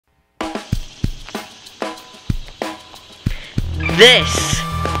This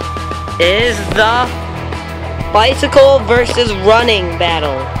is the bicycle versus running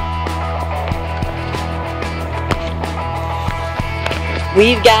battle.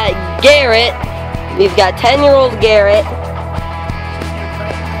 We've got Garrett. We've got 10-year-old Garrett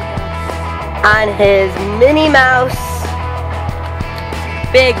on his Minnie Mouse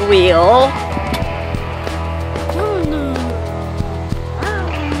big wheel.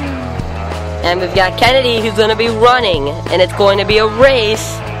 And we've got Kennedy, who's going to be running, and it's going to be a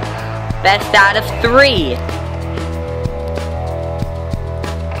race, best out of 3.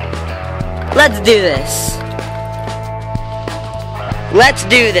 Let's do this. Let's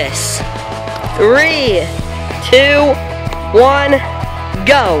do this. 3, 2, 1,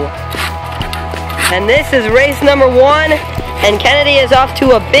 go. And this is race number 1, and Kennedy is off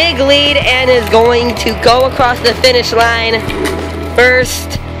to a big lead and is going to go across the finish line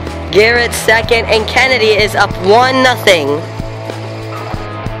first. Garrett second, and Kennedy is up 1-0.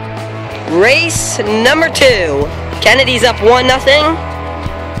 Race number 2. Kennedy's up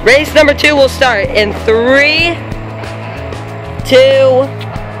 1-0. Race number 2 will start in 3, 2,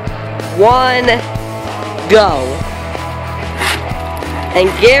 1, go. And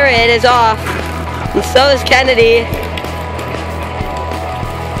Garrett is off, and so is Kennedy.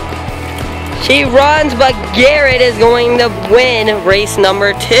 She runs, but Garrett is going to win race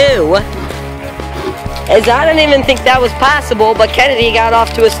number 2. As I don't even think that was possible, but Kennedy got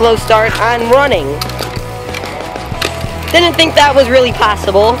off to a slow start on running. Didn't think that was really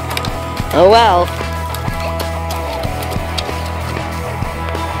possible. Oh well.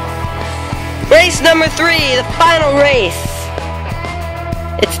 Race number 3, the final race.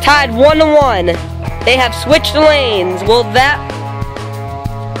 It's tied 1-1. They have switched lanes. Will that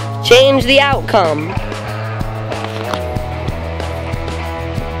change the outcome?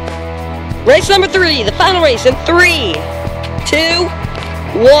 Race number 3, the final race in 3, 2,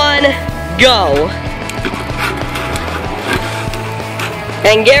 1, go.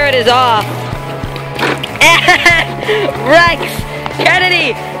 And Garrett is off. Rex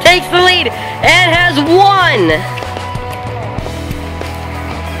Kennedy takes the lead and has won.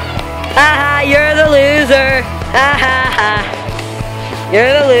 Haha, you're the loser. Ha ha ha.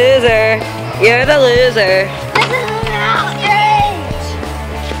 You're the loser. You're the loser. This is an outrage.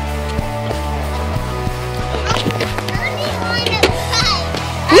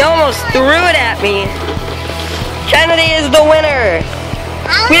 You almost threw it at me. Kennedy is the winner.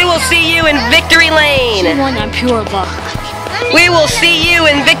 We will see you in victory lane. She won on pure luck. We will see you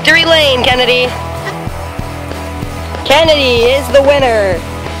in victory lane, Kennedy. Kennedy is the winner.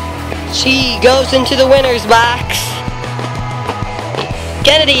 She goes into the winner's box.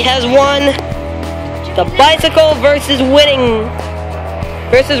 Kennedy has won the bicycle versus running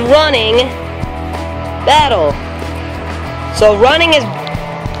battle. So running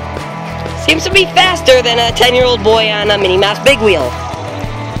seems to be faster than a 10-year-old boy on a Minnie Mouse big wheel.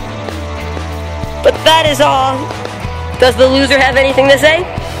 But that is all. Does the loser have anything to say?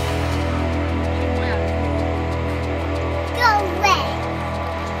 Go away.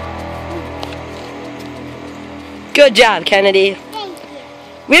 Good job, Kennedy. Thank you.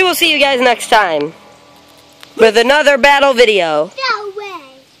 We will see you guys next time with another battle video. Go away.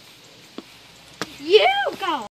 You go.